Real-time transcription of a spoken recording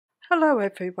Hello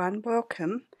everyone,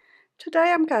 welcome.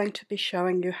 Today I'm going to be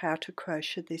showing you how to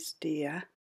crochet this deer.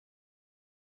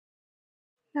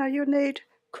 Now you'll need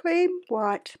cream,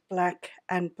 white, black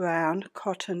and brown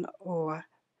cotton or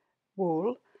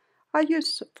wool. I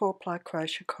use 4-ply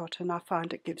crochet cotton, I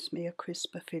find it gives me a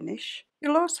crisper finish.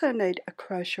 You'll also need a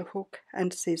crochet hook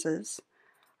and scissors.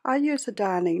 I use a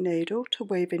darning needle to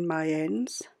weave in my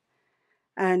ends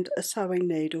and a sewing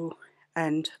needle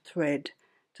and thread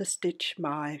to stitch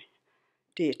my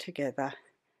deer together.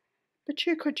 But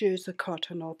you could use the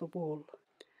cotton or the wool.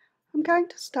 I'm going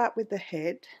to start with the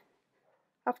head.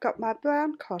 I've got my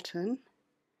brown cotton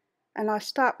and I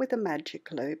start with a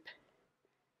magic loop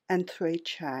and 3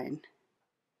 chain.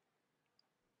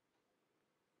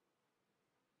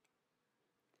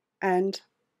 And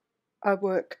I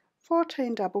work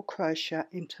 14 double crochet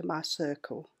into my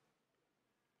circle.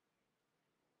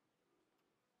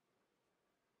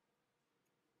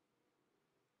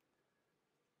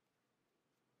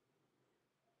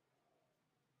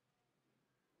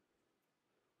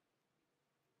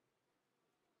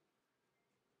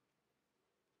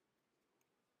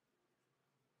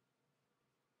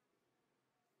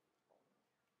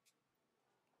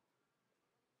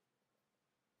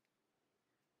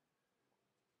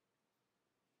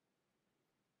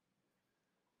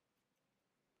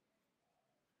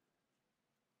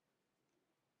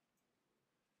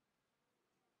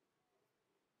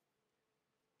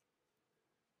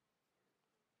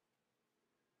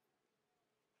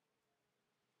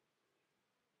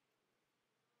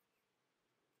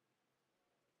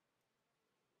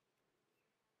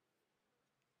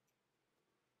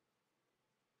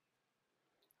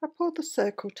 I pull the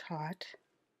circle tight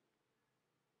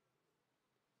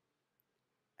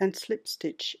and slip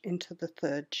stitch into the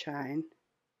 3rd chain.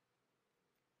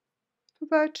 For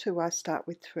row 2 I start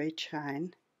with 3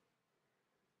 chain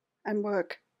and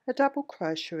work a double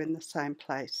crochet in the same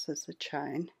place as the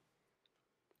chain,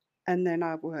 and then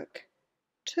I work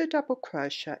 2 double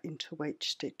crochet into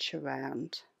each stitch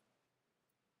around.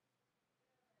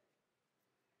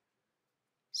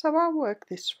 So I'll work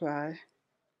this row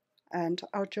and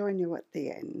I'll join you at the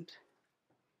end.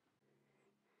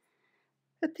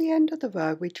 At the end of the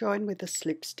row we join with a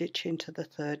slip stitch into the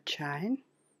 3rd chain.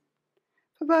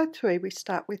 For row 3 we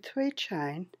start with 3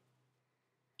 chain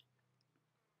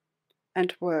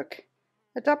and work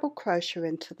a double crochet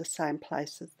into the same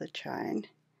place as the chain,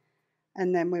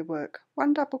 and then we work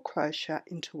 1 double crochet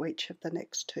into each of the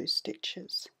next 2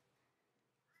 stitches.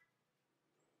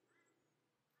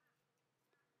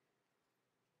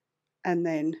 And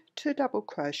then 2 double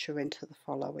crochet into the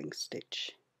following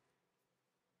stitch.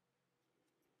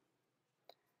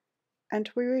 And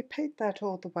we repeat that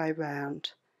all the way round.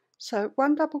 So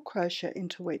 1 double crochet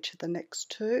into each of the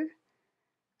next 2,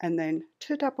 and then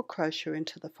 2 double crochet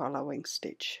into the following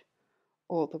stitch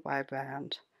all the way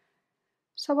round.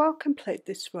 So I'll complete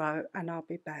this row and I'll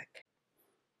be back.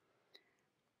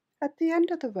 At the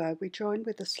end of the row we join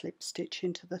with a slip stitch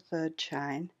into the 3rd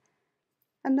chain,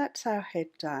 and that's our head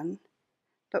done,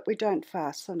 but we don't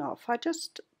fasten off. I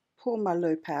just pull my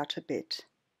loop out a bit,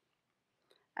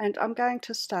 and I'm going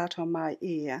to start on my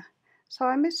ear. So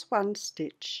I miss 1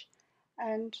 stitch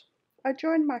and I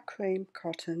join my cream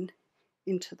cotton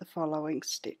into the following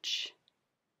stitch.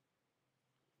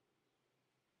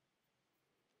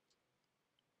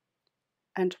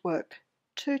 And work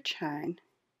 2 chain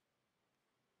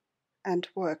and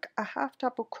work a half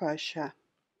double crochet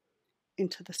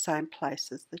into the same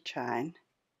place as the chain.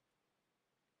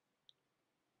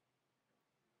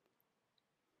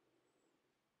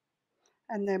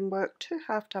 And then work 2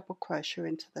 half double crochet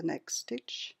into the next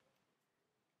stitch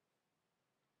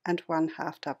and 1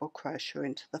 half double crochet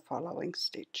into the following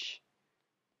stitch.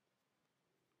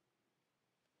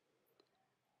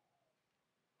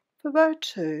 For row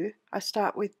 2 I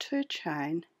start with 2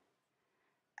 chain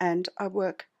and I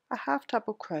work a half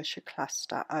double crochet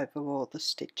cluster over all the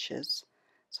stitches.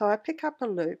 So I pick up a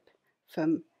loop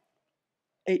from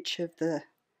each of the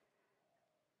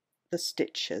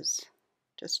stitches,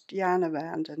 just yarn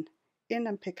around and in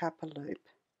and pick up a loop.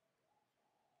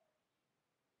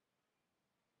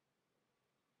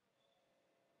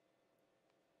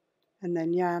 And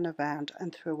then yarn around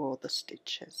and through all the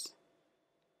stitches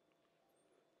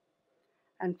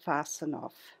and fasten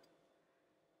off.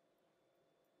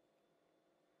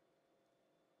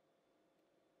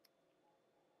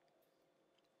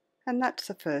 And that's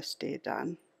the first ear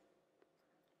done.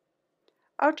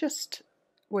 I'll just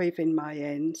weave in my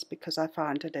ends because I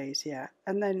find it easier,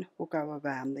 and then we'll go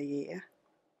around the ear.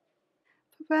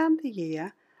 Around the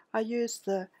ear I use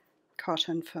the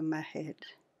cotton from my head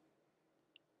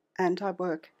and I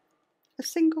work a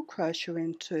single crochet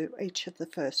into each of the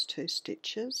first 2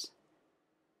 stitches,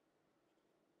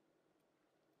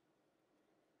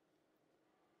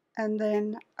 and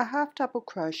then a half double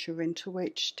crochet into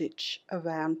each stitch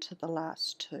around to the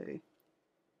last 2.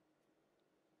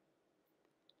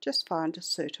 Just find a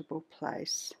suitable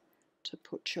place to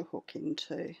put your hook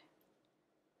into.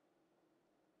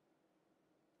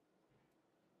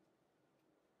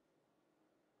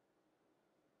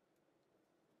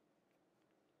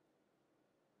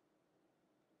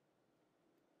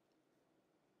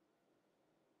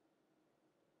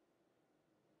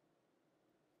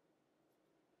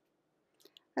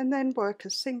 And then work a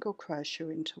single crochet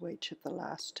into each of the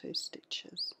last 2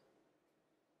 stitches.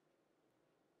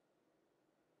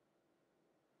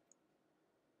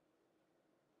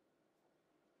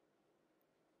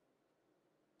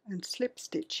 And slip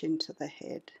stitch into the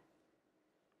head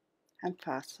and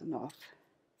fasten off.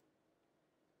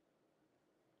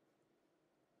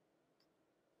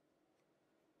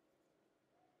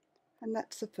 And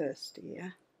that's the first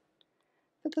ear.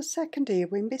 For the second ear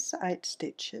we miss 8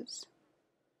 stitches.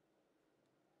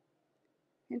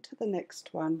 Into the next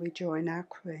one we join our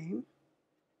cream,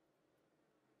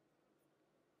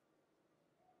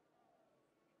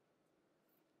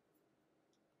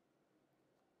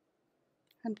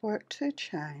 and work 2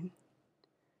 chain.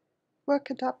 Work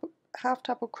a half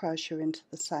double crochet into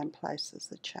the same place as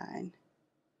the chain.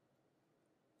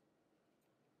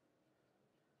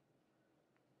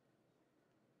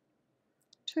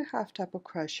 Two half double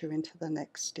crochet into the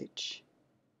next stitch,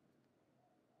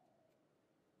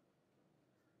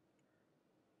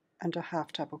 and a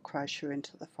half double crochet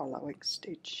into the following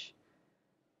stitch.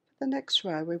 For the next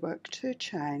row we work 2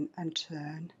 chain and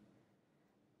turn,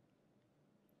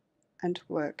 and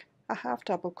work a half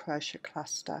double crochet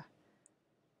cluster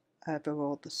over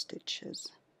all the stitches.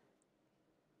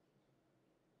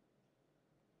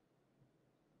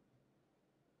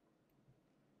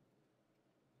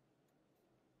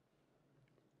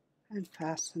 And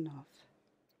fasten off.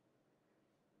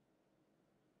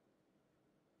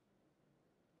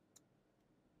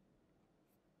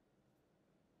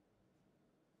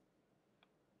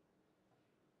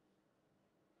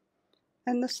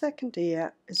 And the second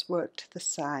ear is worked the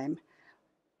same.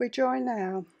 We join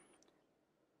our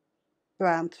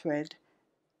brown thread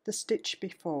the stitch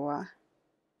before,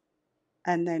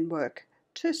 and then work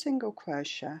 2 single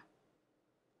crochet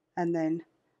and then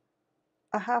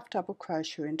a half double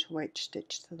crochet into each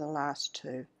stitch to the last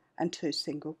 2, and 2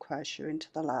 single crochet into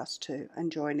the last 2,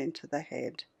 and join into the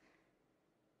head.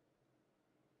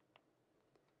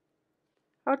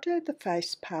 I'll do the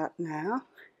face part now.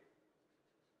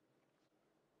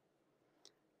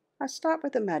 I start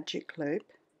with a magic loop,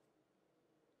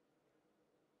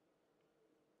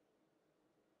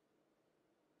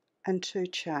 and 2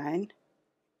 chain,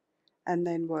 and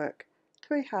then work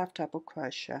 3 half double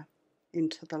crochet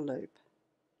into the loop.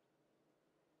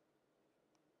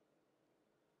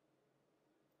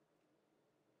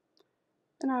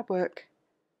 Then I work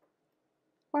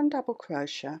 1 double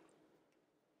crochet,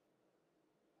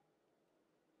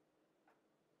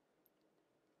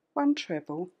 1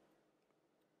 treble,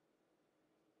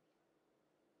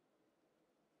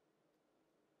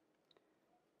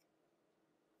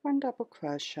 1 double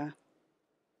crochet,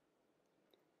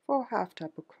 4 half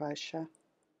double crochet,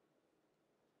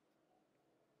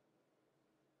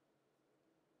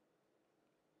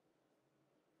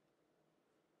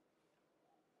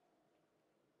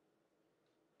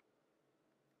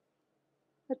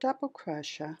 a double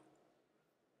crochet,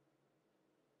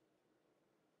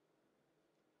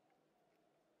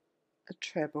 a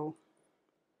treble,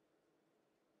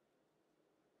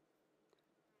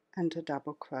 and a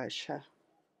double crochet.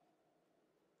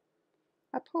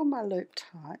 I pull my loop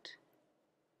tight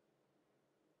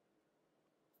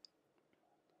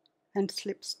and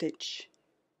slip stitch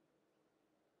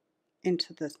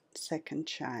into the second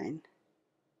chain.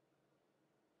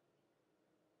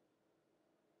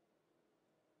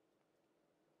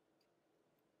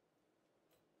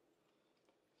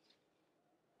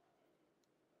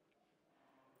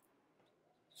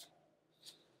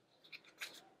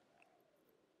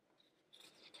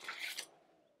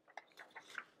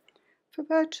 For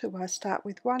row 2 I start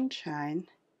with 1 chain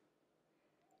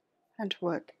and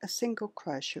work a single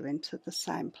crochet into the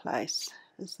same place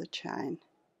as the chain,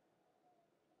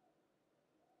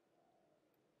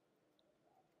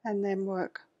 and then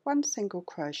work 1 single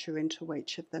crochet into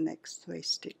each of the next 3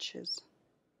 stitches.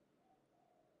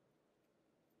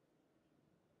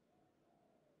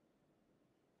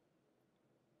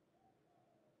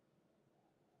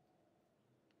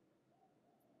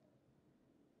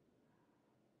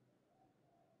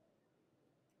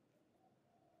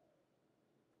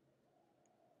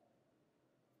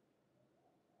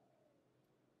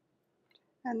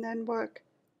 and then work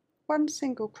 1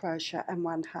 single crochet and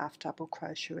 1 half double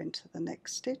crochet into the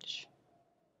next stitch,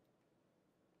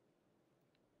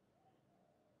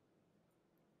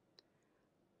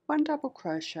 1 double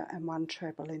crochet and 1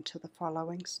 treble into the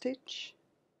following stitch,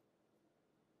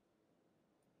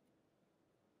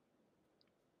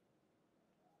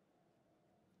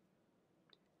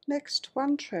 next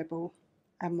 1 treble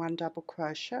and 1 double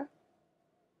crochet,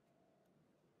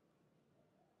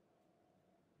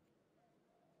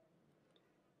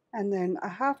 and then a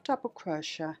half double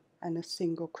crochet and a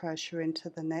single crochet into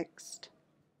the next,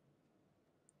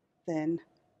 then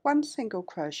 1 single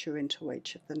crochet into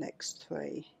each of the next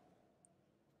 3,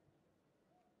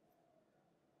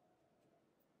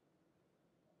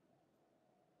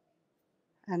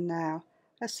 and now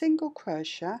a single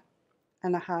crochet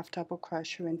and a half double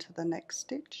crochet into the next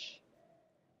stitch,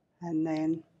 and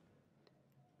then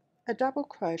a double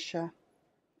crochet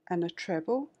and a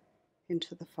treble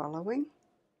into the following,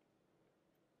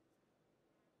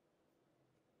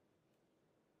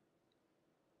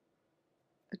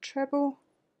 a treble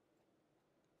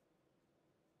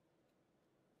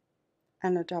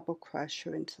and a double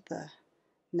crochet into the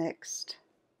next,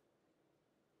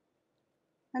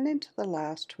 and into the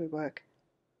last we work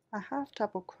a half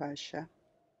double crochet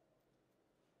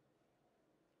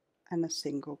and a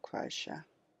single crochet,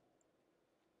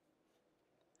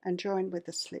 and join with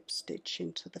a slip stitch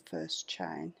into the first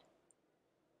chain,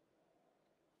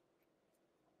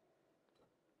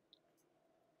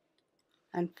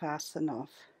 and fasten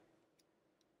off.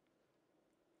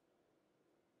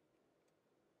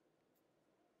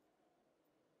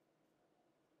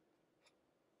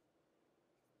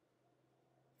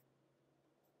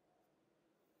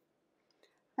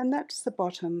 And that's the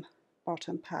bottom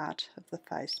part of the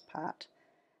face part.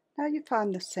 Now you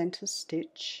find the center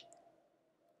stitch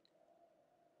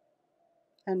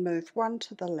and move 1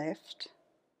 to the left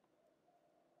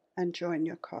and join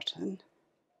your cotton,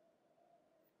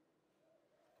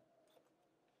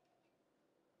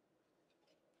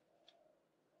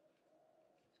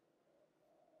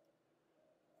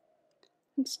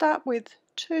 and start with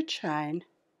 2 chain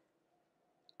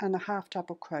and a half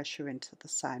double crochet into the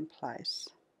same place,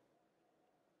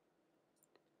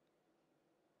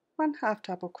 1 half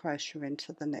double crochet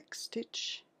into the next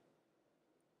stitch,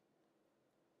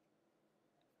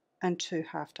 and 2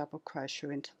 half double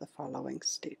crochet into the following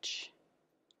stitch.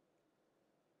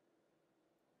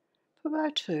 For row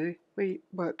 2 we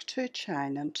work 2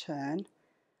 chain and turn,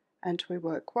 and we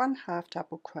work 1 half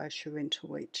double crochet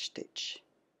into each stitch.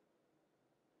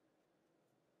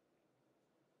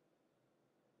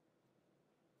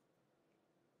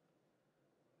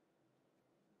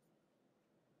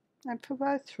 And for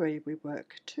row 3 we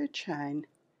work 2 chain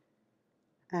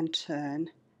and turn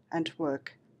and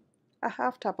work a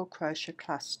half double crochet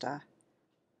cluster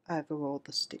over all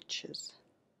the stitches.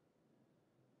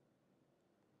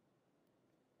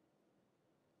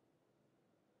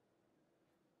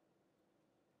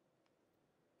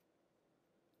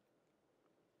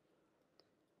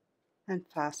 And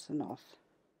fasten off.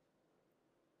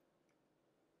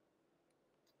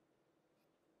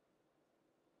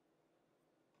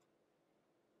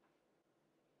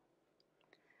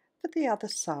 For the other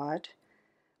side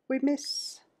we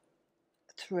miss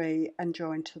 3 and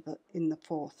join to in the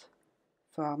 4th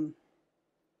from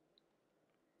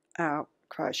our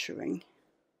crocheting.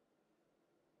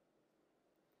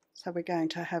 So we're going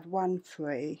to have 1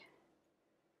 free.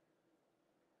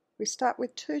 We start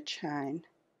with 2 chain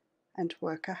and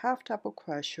work a half double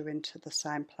crochet into the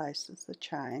same place as the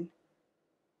chain,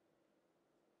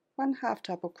 1 half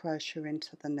double crochet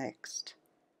into the next,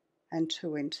 and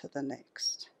 2 into the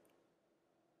next.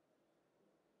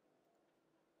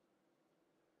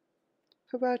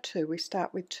 For row 2 we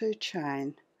start with 2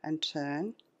 chain and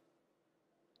turn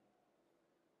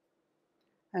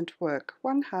and work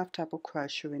 1 half double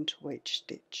crochet into each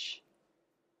stitch.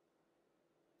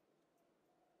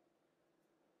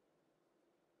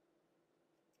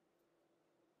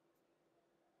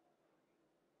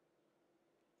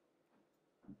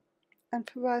 And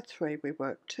for row 3 we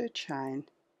work 2 chain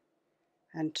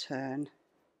and turn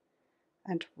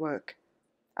and work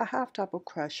a half double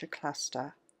crochet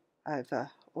cluster over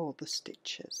all the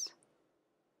stitches.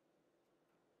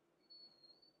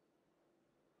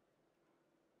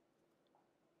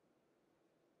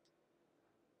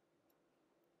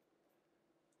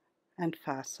 And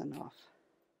fasten off.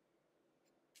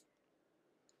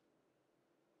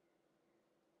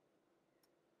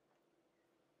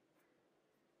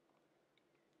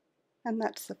 And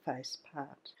that's the face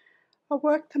part. I'll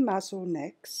work the muzzle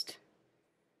next.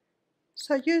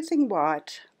 So using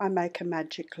white I make a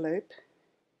magic loop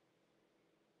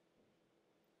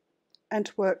and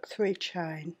work 3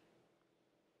 chain.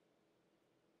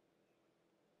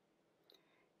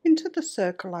 Into the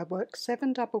circle I work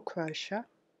 7 double crochet,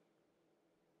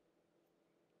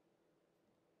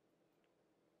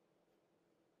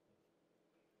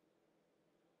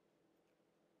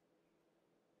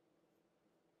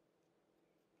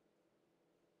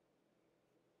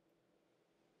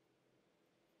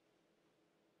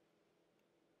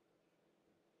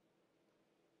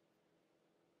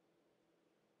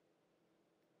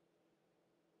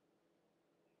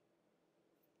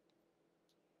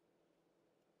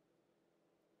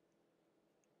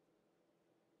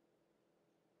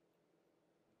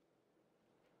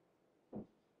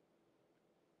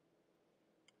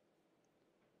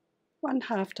 one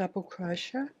half double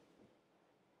crochet,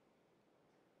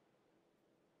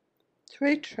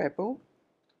 3 treble,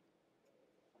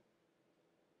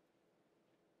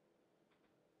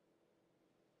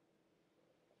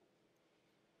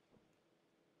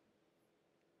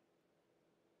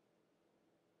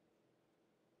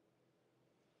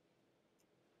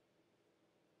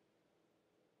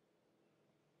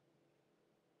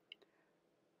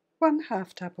 one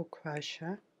half double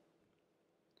crochet,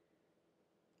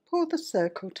 pull the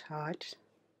circle tight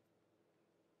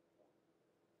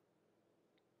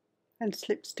and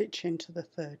slip stitch into the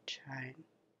 3rd chain.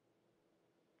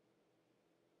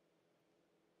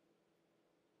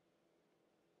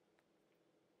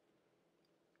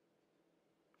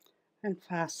 And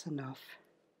fasten off.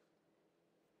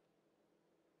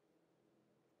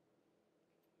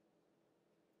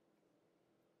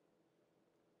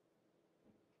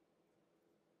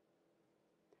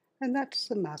 And that's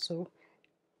the muzzle.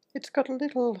 It's got a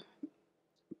little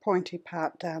pointy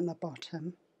part down the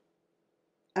bottom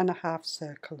and a half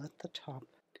circle at the top.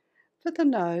 For the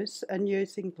nose, and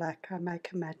using black, I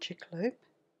make a magic loop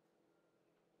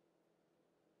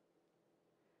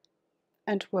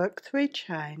and work 3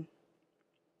 chain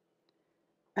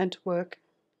and work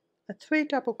a 3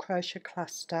 double crochet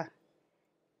cluster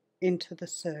into the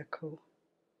circle.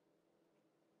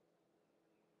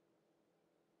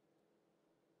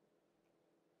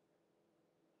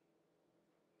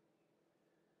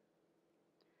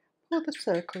 Pull the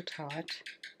circle tight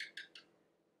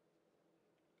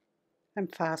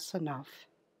and fasten off.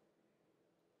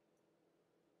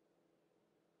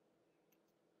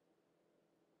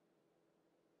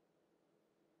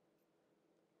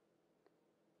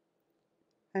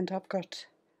 And I've got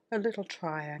a little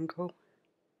triangle.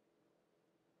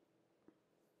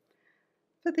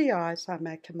 For the eyes, I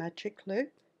make a magic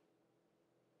loop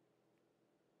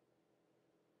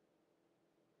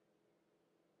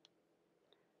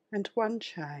and 1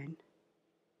 chain,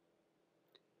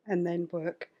 and then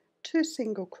work 2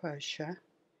 single crochet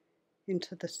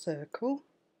into the circle,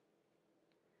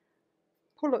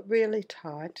 pull it really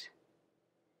tight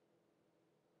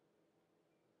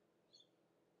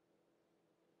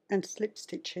and slip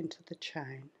stitch into the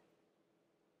chain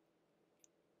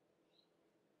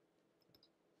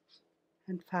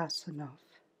and fasten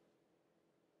off.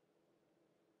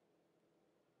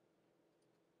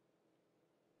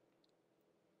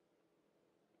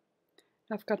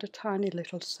 I've got a tiny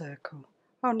little circle.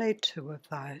 I'll need 2 of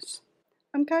those.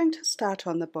 I'm going to start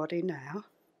on the body now.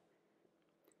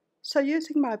 So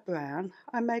using my brown,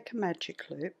 I make a magic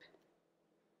loop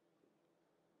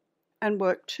and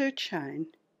work 2 chain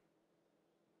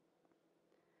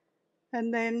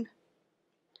and then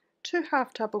 2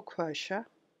 half double crochet,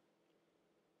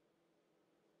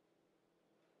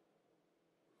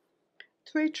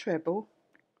 3 treble,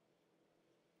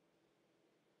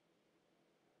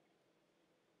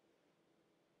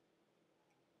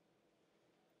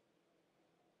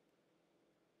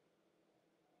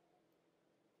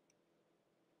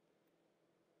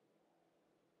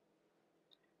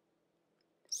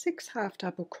 six half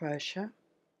double crochet,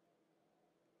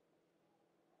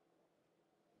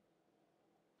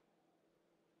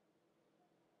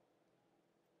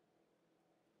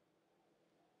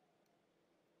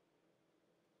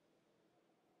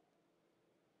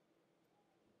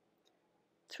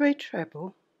 three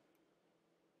treble,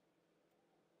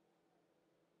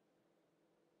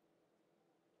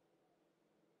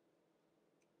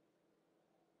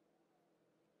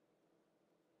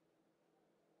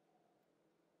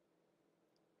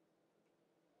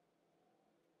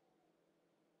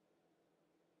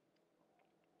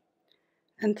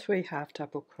 and 3 half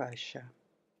double crochet.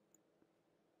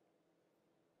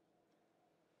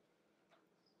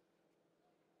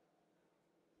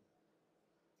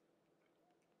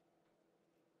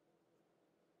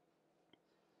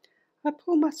 I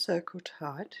pull my circle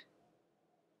tight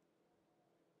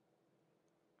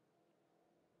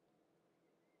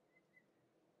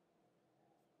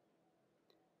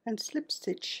and slip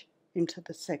stitch into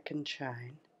the second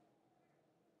chain.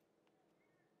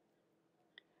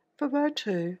 For row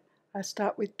 2, I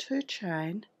start with 2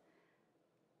 chain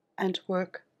and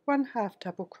work 1 half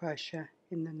double crochet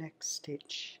in the next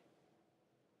stitch.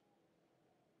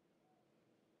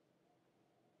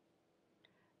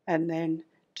 And then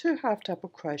 2 half double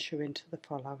crochet into the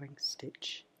following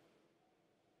stitch.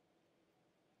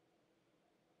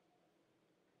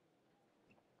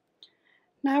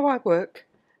 Now I work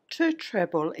 2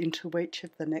 treble into each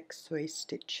of the next 3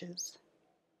 stitches.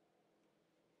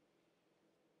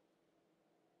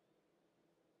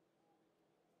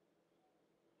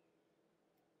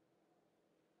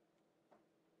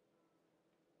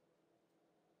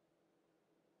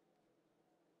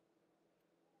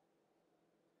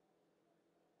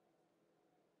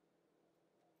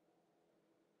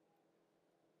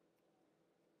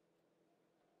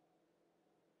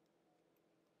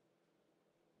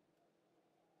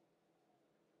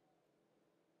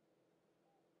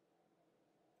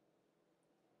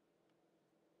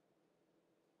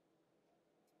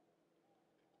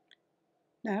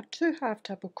 Now 2 half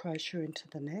double crochet into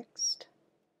the next,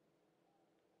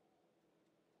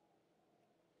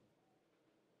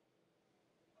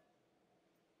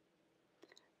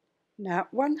 now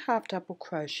 1 half double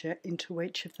crochet into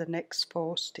each of the next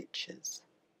 4 stitches.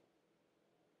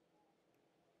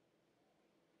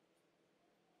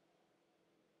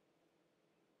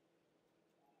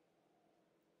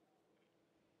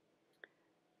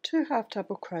 Two half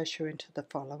double crochet into the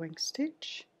following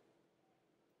stitch,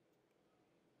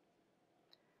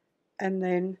 and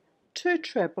then 2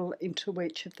 treble into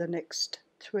each of the next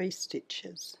 3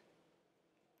 stitches.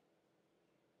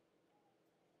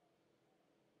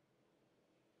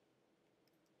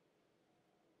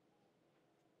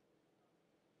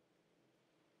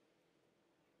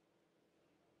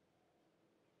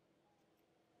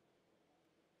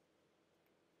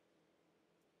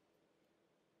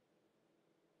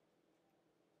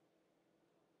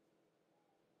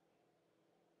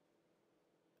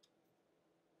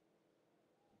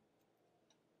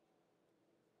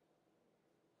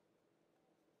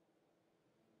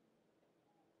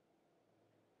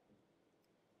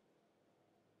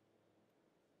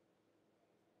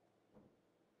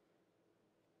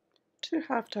 Two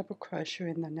half double crochet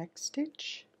in the next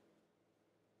stitch,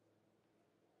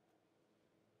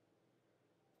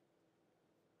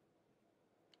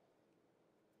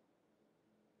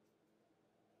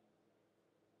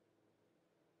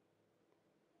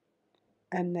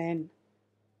 and then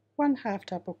 1 half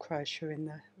double crochet in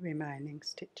the remaining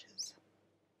stitches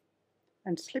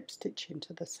and slip stitch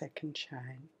into the second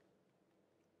chain.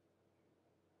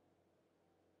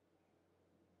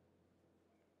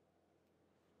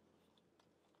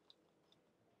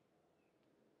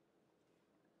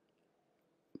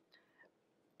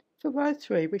 For row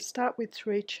 3, we start with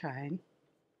 3 chain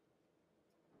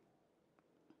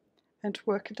and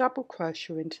work a double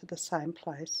crochet into the same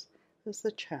place as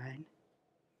the chain,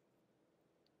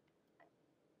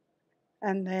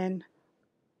 and then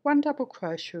 1 double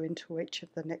crochet into each of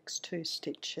the next 2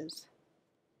 stitches.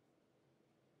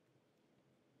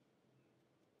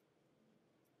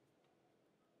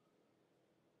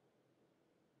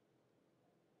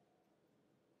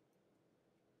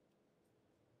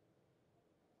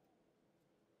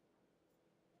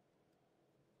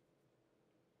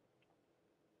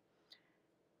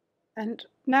 And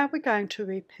now we're going to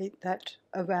repeat that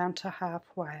around to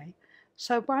halfway.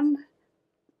 So 1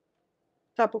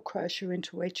 double crochet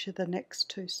into each of the next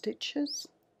 2 stitches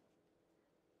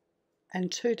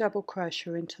and 2 double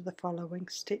crochet into the following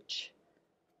stitch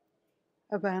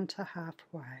around to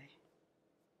halfway.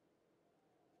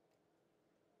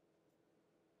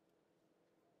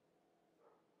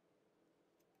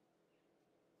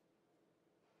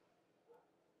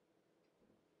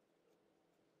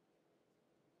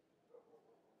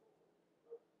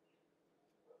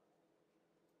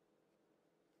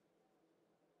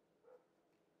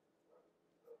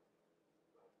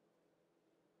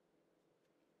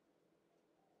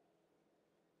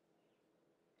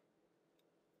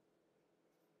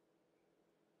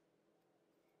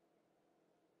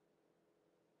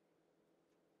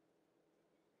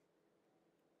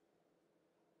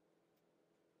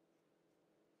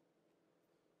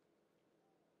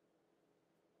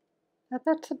 Now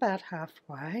that's about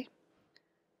halfway.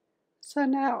 So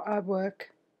now I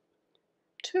work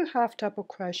 2 half double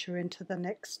crochet into the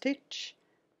next stitch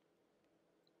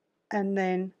and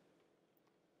then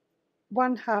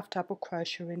 1 half double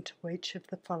crochet into each of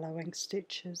the following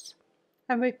stitches,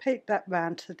 and repeat that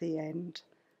round to the end.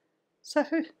 So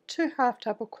 2 half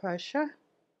double crochet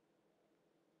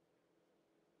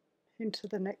into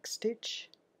the next stitch,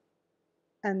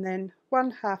 and then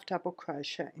 1 half double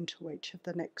crochet into each of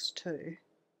the next 2,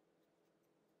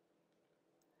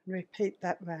 and repeat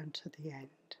that round to the end.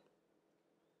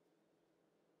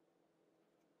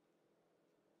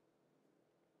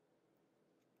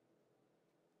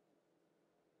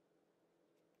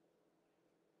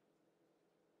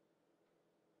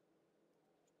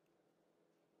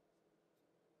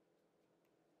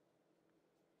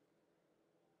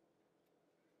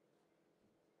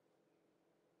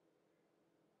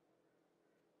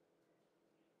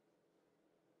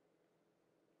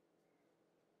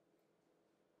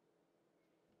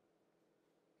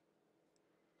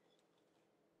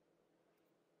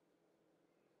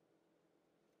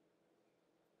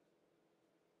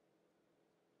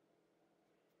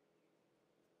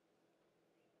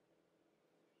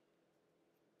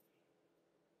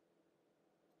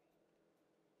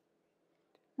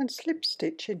 And slip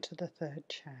stitch into the 3rd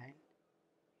chain.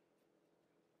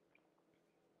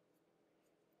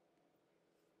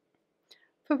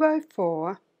 For row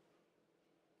 4,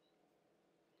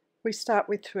 we start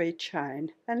with 3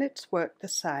 chain, and let's work the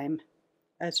same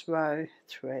as row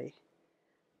 3.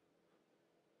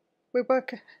 We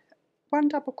work 1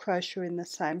 double crochet in the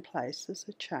same place as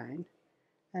the chain,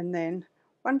 and then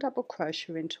 1 double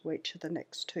crochet into each of the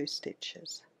next 2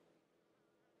 stitches.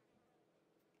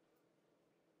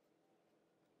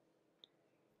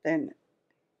 Then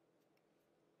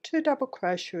 2 double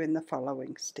crochet in the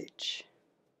following stitch.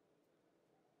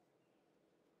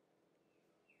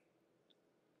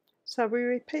 So we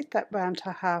repeat that round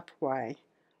to halfway.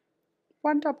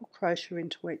 1 double crochet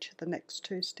into each of the next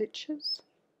 2 stitches,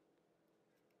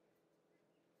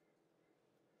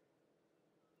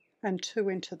 and 2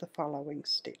 into the following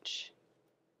stitch.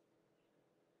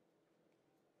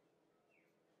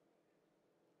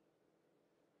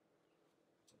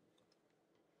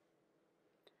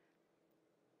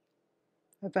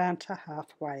 Around to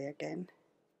halfway again.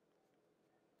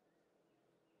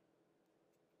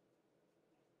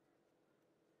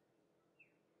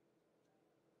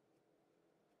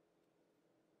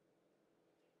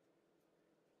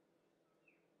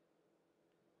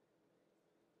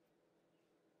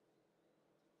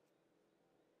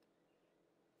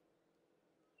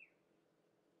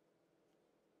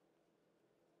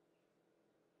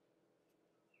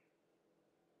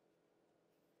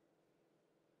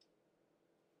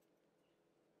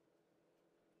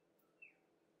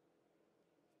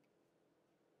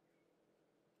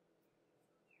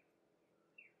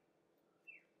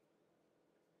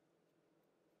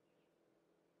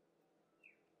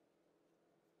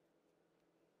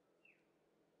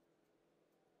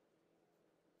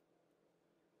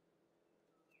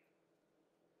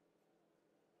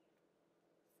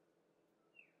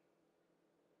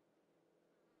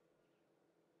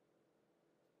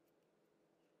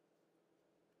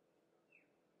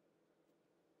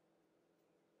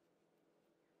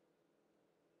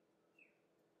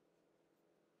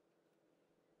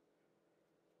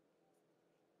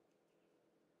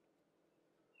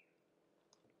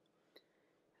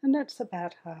 And that's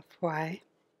about halfway.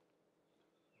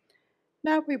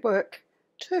 Now we work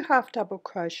 2 half double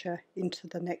crochet into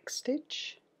the next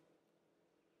stitch,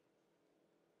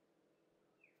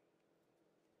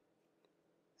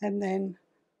 and then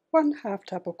 1 half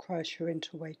double crochet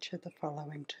into each of the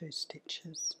following 2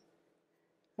 stitches,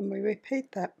 and we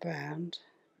repeat that round.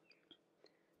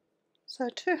 So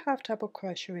 2 half double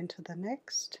crochet into the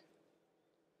next,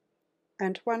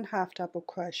 and 1 half double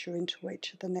crochet into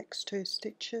each of the next 2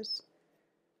 stitches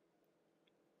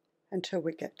until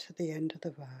we get to the end of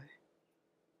the row.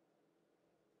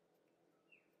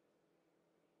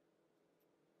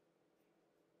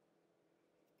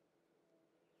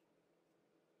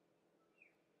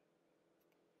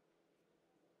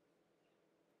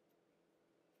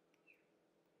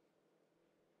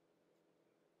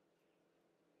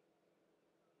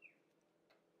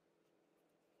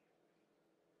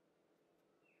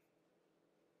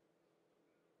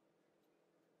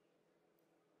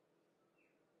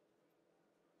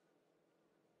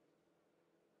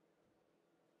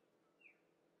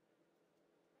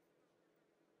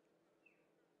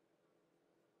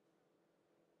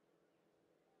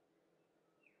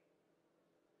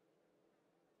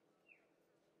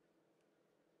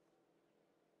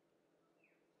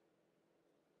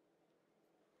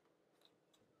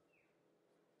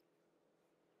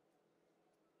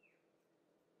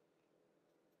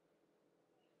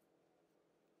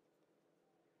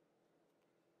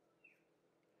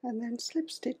 And then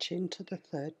slip stitch into the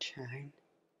 3rd chain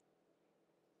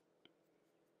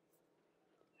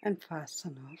and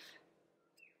fasten off.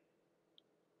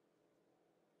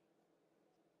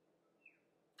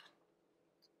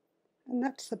 And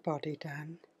that's the body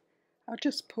done. I'll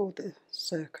just pull the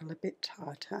circle a bit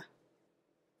tighter.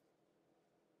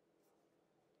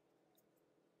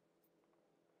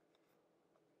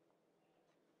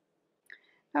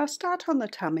 Now I'll start on the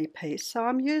tummy piece, so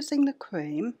I'm using the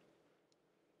cream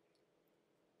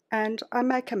and I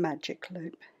make a magic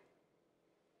loop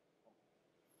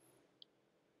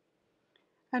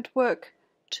and work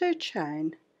 2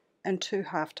 chain and 2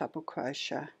 half double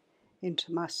crochet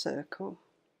into my circle,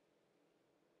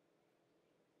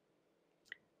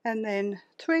 and then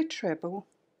 3 treble,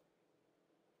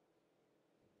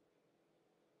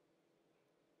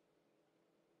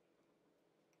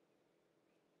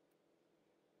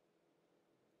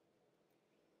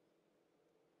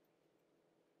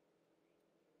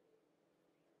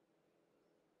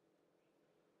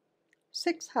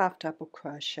 six half double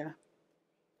crochet,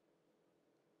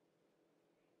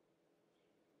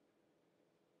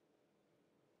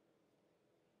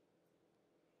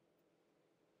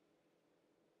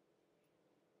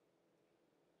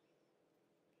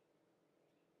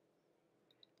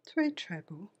 three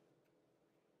treble,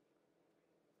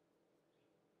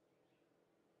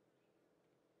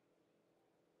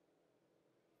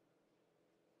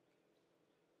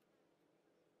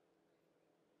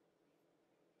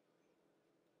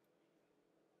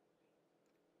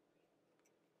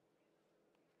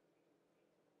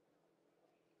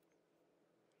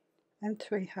 and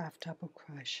 3 half double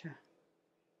crochet.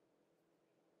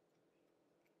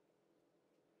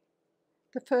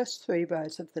 The first 3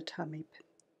 rows of the tummy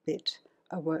bit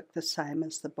are worked the same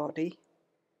as the body.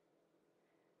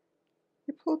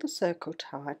 You pull the circle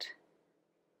tight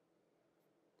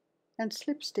and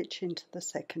slip stitch into the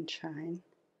second chain.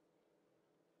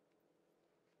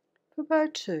 For row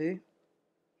 2,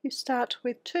 you start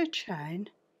with 2 chain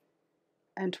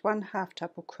and 1 half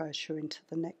double crochet into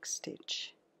the next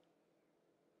stitch.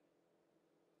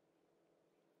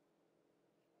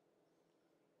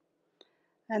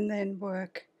 And then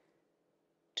work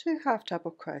 2 half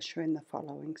double crochet in the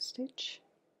following stitch,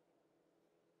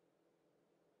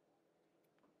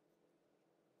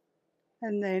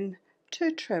 and then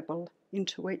 2 treble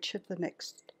into each of the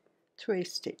next 3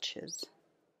 stitches.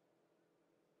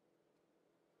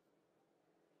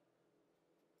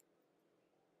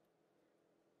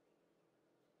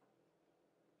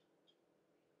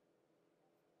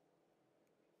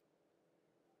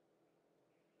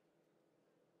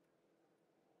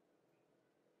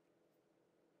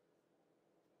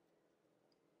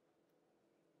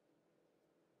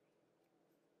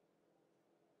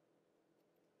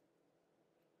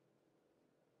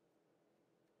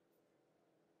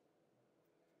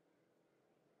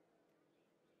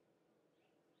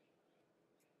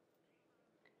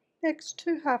 Next,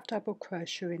 2 half double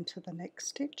crochet into the next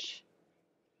stitch,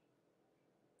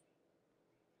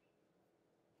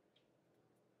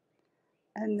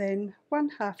 and then 1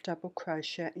 half double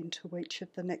crochet into each of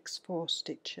the next 4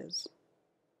 stitches.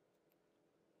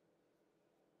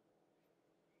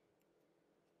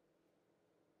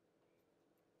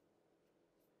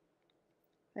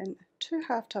 Then 2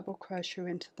 half double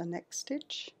crochet into the next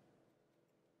stitch,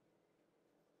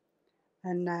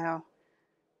 and now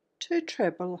 2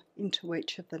 treble into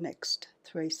each of the next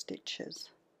 3 stitches.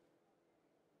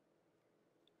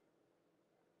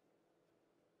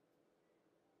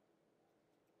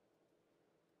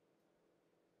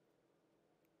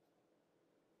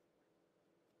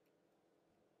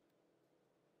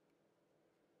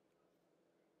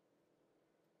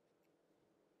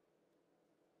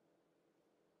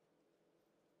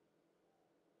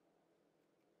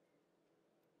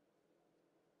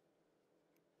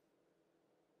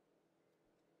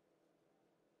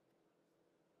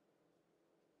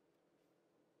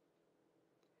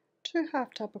 Two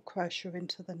half double crochet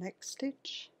into the next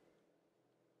stitch,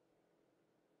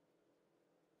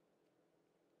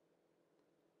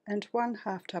 and 1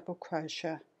 half double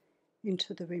crochet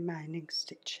into the remaining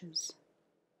stitches,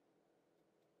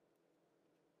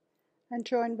 and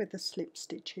join with a slip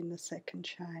stitch in the second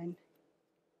chain.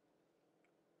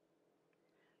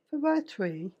 For row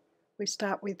 3, we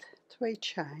start with 3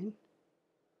 chain,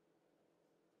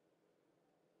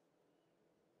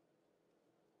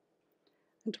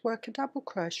 and work a double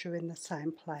crochet in the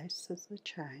same place as the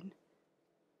chain,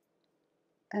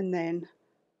 and then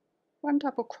 1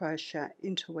 double crochet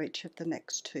into each of the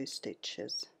next 2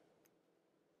 stitches,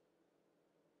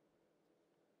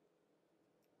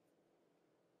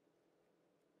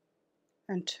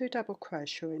 and 2 double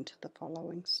crochet into the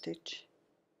following stitch.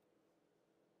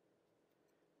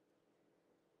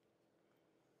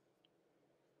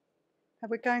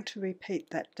 And we're going to repeat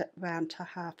that round to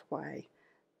halfway.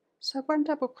 So 1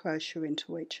 double crochet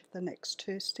into each of the next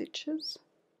 2 stitches,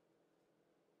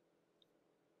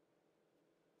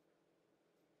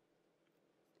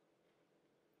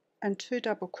 and 2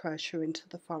 double crochet into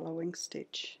the following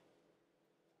stitch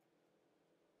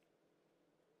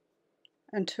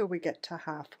until we get to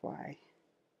halfway.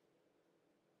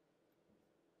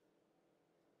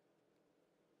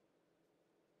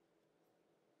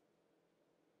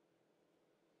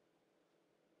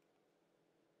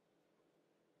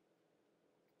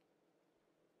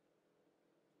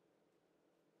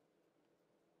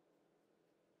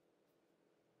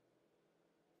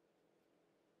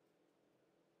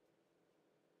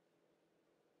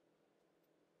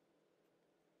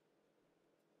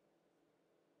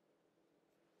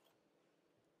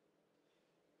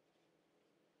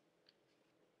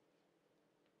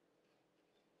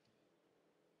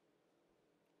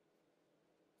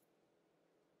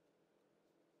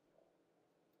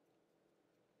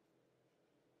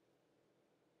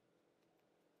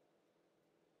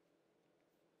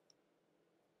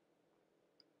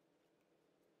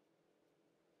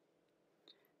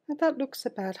 Now that looks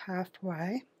about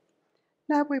halfway.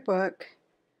 Now we work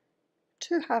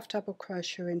 2 half double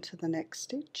crochet into the next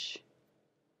stitch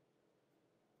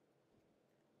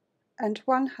and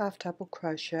 1 half double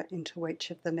crochet into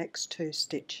each of the next 2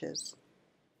 stitches,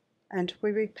 and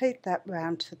we repeat that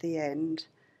round to the end.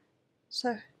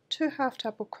 So 2 half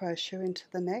double crochet into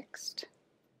the next,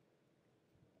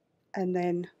 and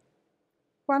then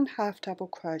 1 half double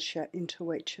crochet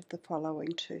into each of the following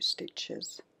 2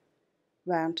 stitches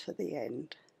round to the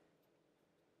end.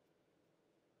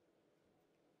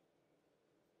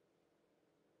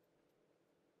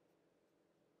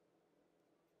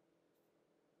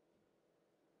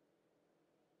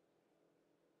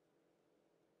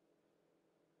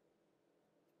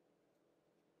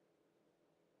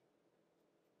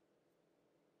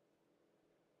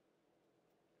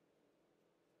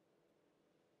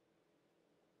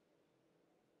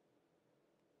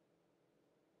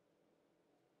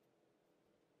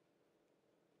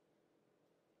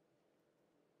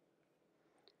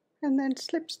 And then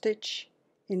slip stitch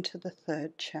into the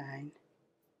 3rd chain.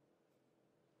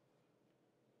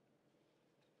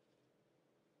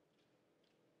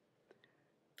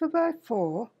 For row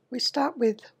 4, we start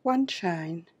with 1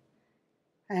 chain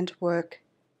and work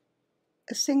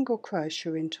a single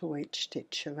crochet into each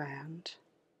stitch around.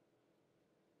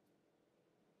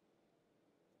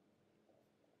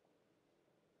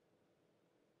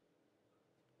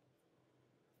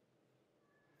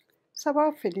 So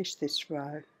I'll finish this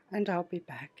row and I'll be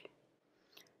back.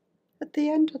 At the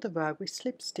end of the row, we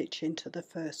slip stitch into the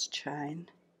 1st chain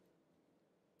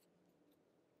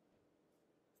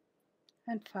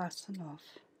and fasten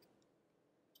off.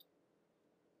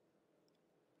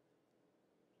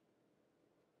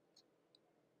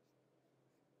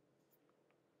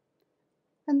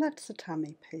 And that's the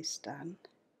tummy piece done.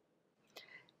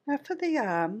 Now for the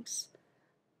arms,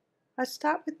 I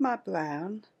start with my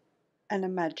brown and a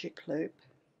magic loop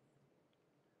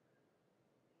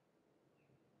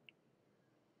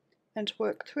and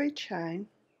work 3 chain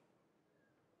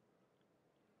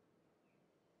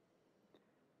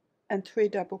and 3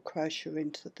 double crochet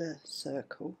into the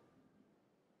circle.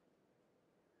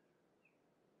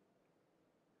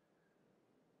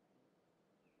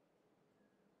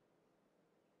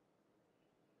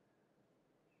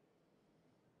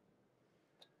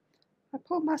 I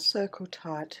pull my circle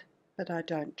tight, but I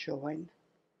don't join.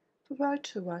 For row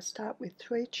 2, I start with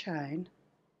 3 chain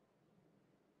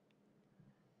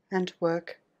and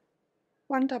work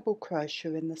 1 double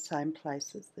crochet in the same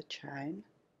place as the chain,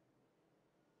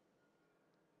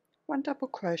 1 double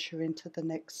crochet into the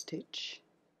next stitch,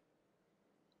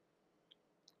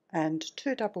 and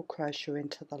 2 double crochet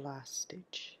into the last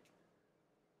stitch.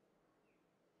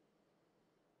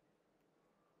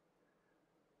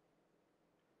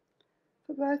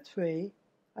 For row 3,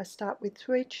 I start with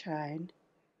 3 chain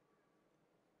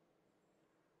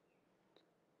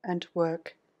and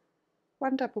work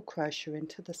 1 double crochet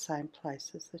into the same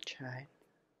place as the chain,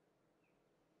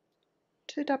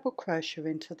 2 double crochet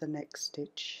into the next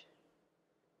stitch,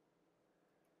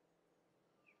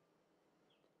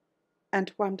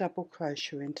 and 1 double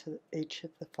crochet into each of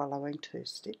the following 2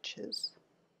 stitches.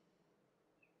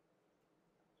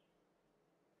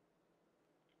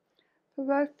 For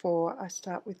row 4, I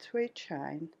start with 3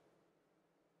 chain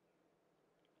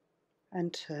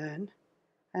and turn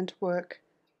and work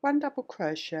 1 double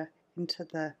crochet into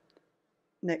the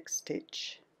next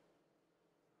stitch,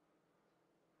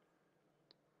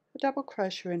 a double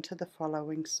crochet into the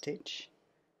following stitch,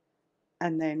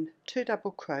 and then 2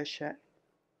 double crochet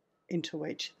into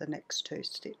each of the next 2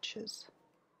 stitches.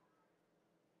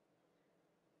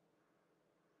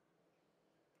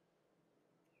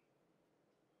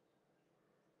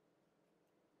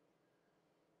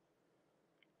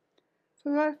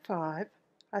 For row 5,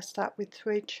 I start with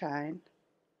 3 chain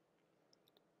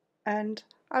and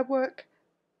I work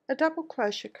a double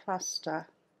crochet cluster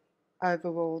over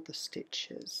all the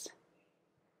stitches.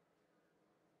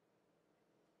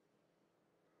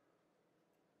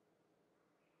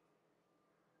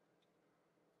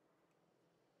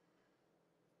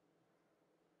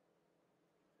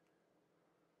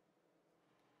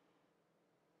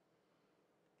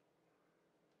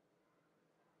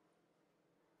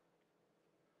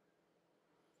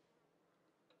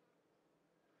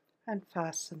 And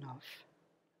fasten off.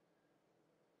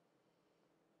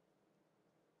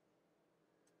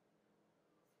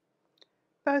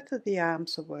 Both of the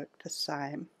arms are worked the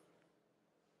same.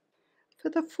 For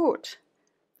the foot,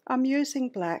 I'm using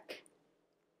black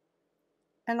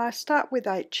and I start with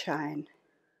 8 chain.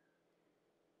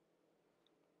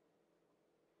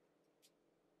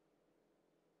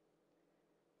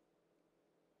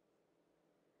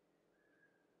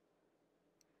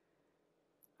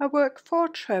 I work 4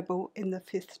 treble in the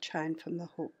 5th chain from the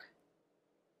hook.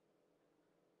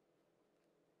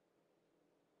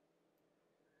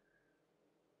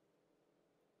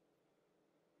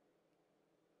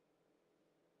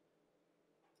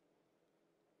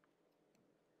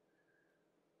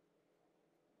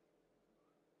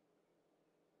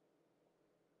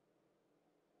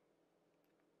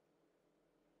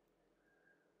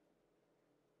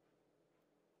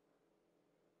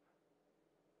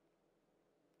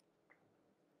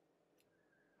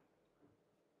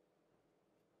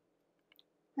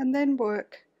 And then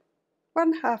work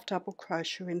 1 half double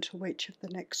crochet into each of the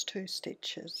next 2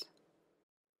 stitches.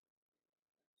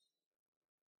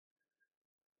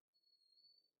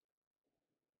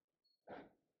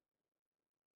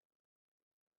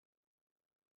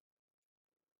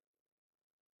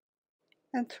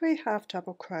 And 3 half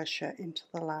double crochet into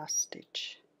the last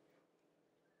stitch.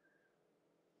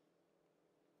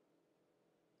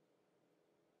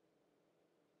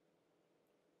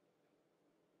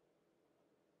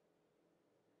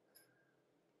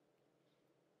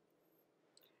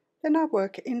 Then I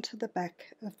work into the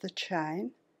back of the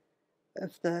chain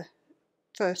of the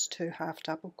first 2 half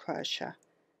double crochet,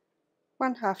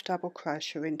 1 half double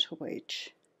crochet into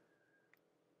each.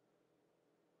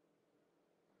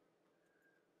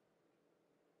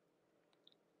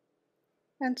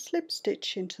 And slip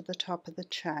stitch into the top of the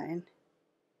chain.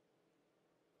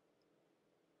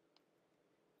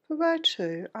 For row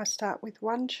 2, I start with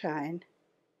 1 chain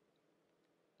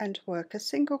and work a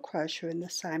single crochet in the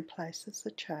same place as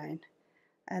the chain,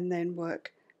 and then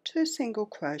work 2 single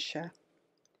crochet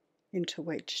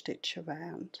into each stitch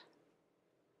around.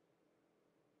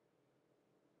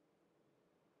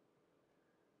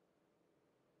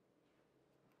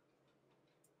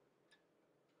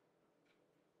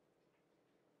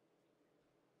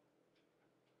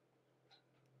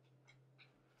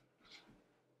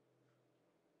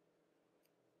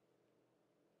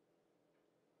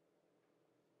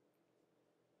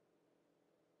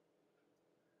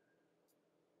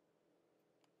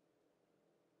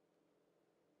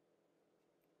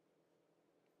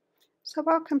 So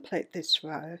I'll complete this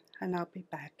row and I'll be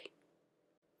back.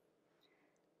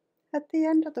 At the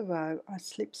end of the row, I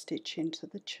slip stitch into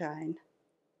the chain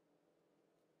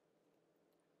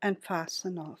and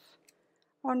fasten off.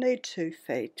 I'll need 2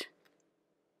 feet.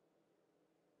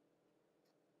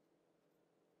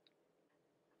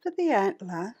 For the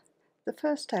antler, the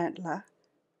first antler,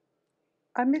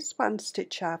 I miss 1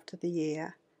 stitch after the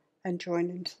ear and join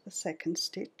into the second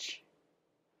stitch.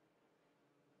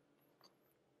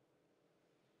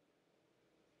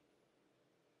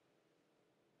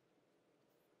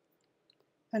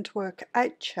 And work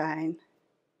 8 chain.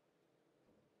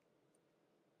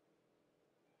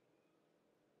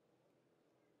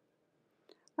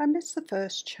 I miss the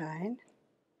first chain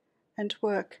and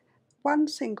work 1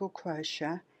 single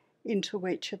crochet into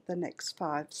each of the next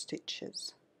 5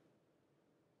 stitches.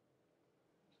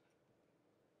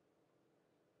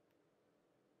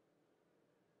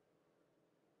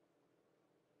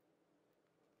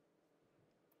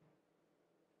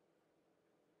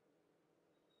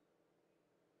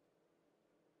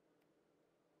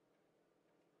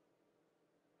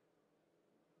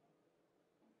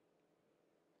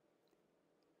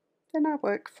 Then I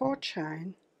work 4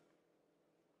 chain.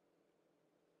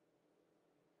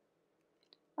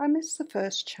 I miss the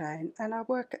first chain and I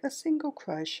work a single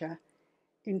crochet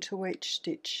into each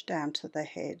stitch down to the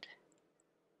head.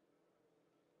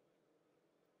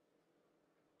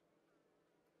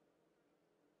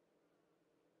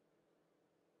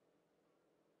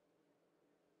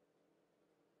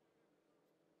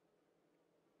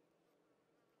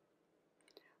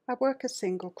 I work a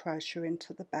single crochet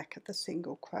into the back of the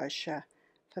single crochet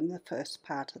from the first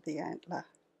part of the antler.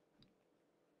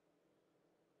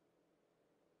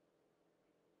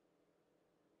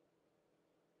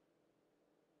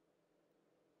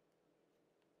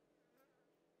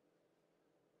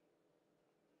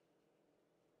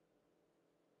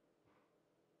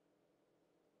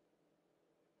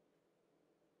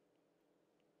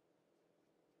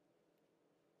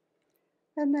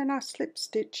 And then I slip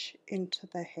stitch into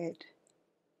the head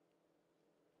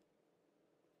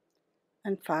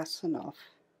and fasten off.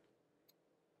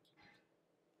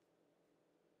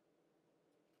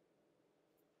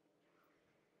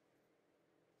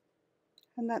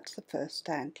 And that's the first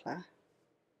antler.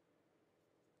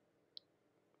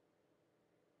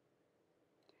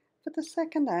 For the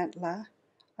second antler,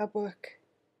 I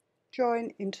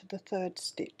join into the third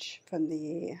stitch from the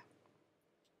ear.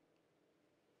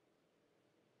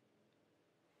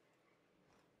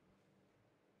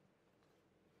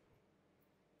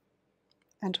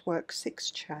 And work 6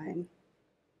 chain.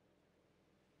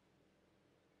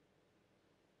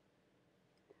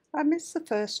 I miss the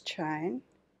first chain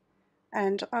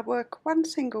and I work 1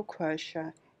 single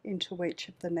crochet into each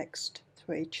of the next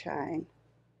 3 chain.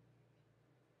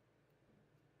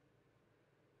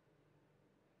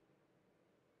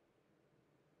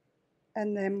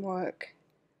 And then work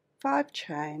 5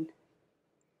 chain.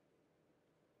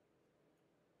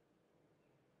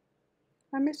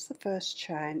 I miss the first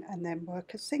chain and then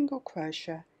work a single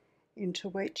crochet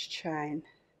into each chain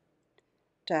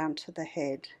down to the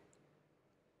head.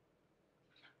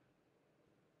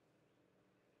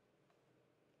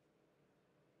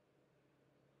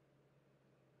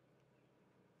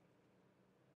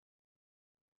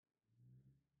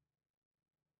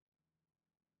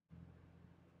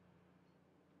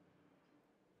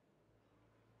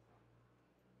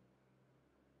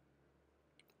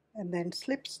 And then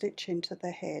slip stitch into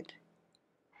the head.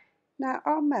 Now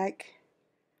I'll make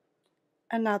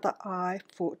another eye,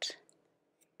 foot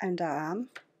and arm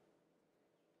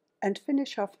and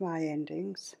finish off my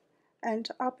endings, and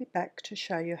I'll be back to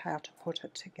show you how to put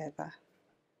it together.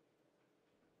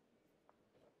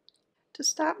 To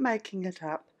start making it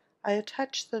up, I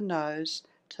attach the nose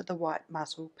to the white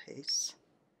muzzle piece.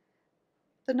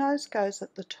 The nose goes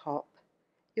at the top.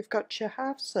 You've got your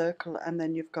half circle and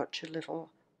then you've got your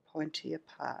little pointier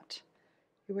part.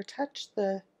 You attach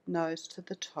the nose to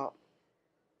the top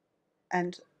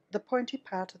and the pointy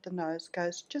part of the nose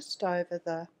goes just over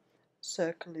the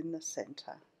circle in the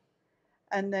centre.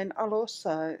 And then I'll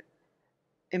also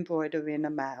embroider in a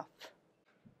mouth.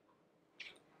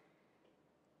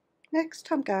 Next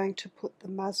I'm going to put the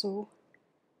muzzle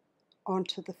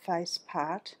onto the face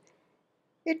part.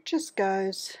 It just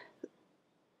goes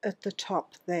at the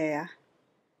top there.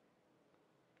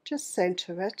 Just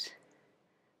centre it.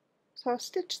 So I'll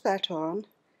stitch that on,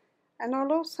 and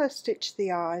I'll also stitch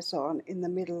the eyes on in the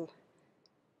middle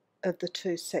of the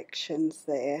 2 sections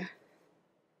there.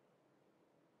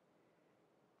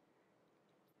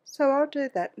 So I'll do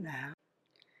that now.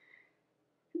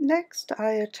 Next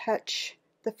I attach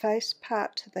the face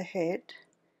part to the head.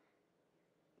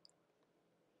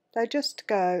 They just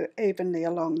go evenly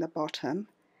along the bottom,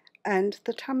 and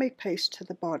the tummy piece to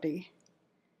the body.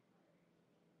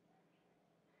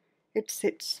 It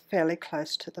sits fairly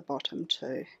close to the bottom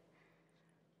too.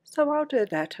 So I'll do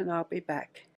that and I'll be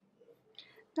back.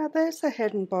 Now there's the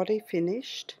head and body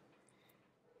finished.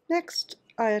 Next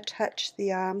I attach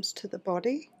the arms to the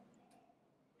body,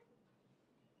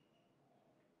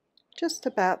 just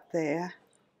about there.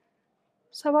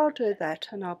 So I'll do that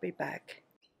and I'll be back.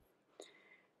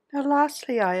 Now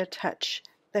lastly I attach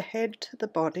the head to the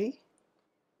body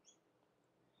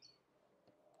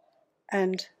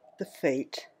and the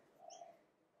feet.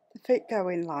 The feet go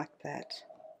in like that.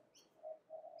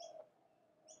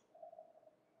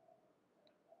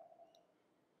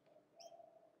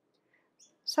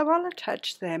 So I'll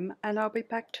attach them and I'll be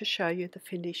back to show you the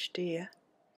finished ear.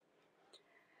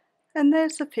 And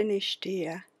there's the finished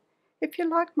ear. If you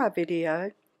like my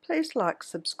video, please like,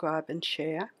 subscribe and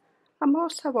share. I'm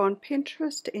also on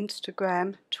Pinterest,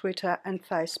 Instagram, Twitter and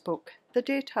Facebook. The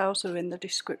details are in the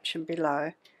description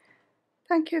below.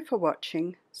 Thank you for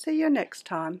watching. See you next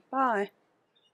time. Bye.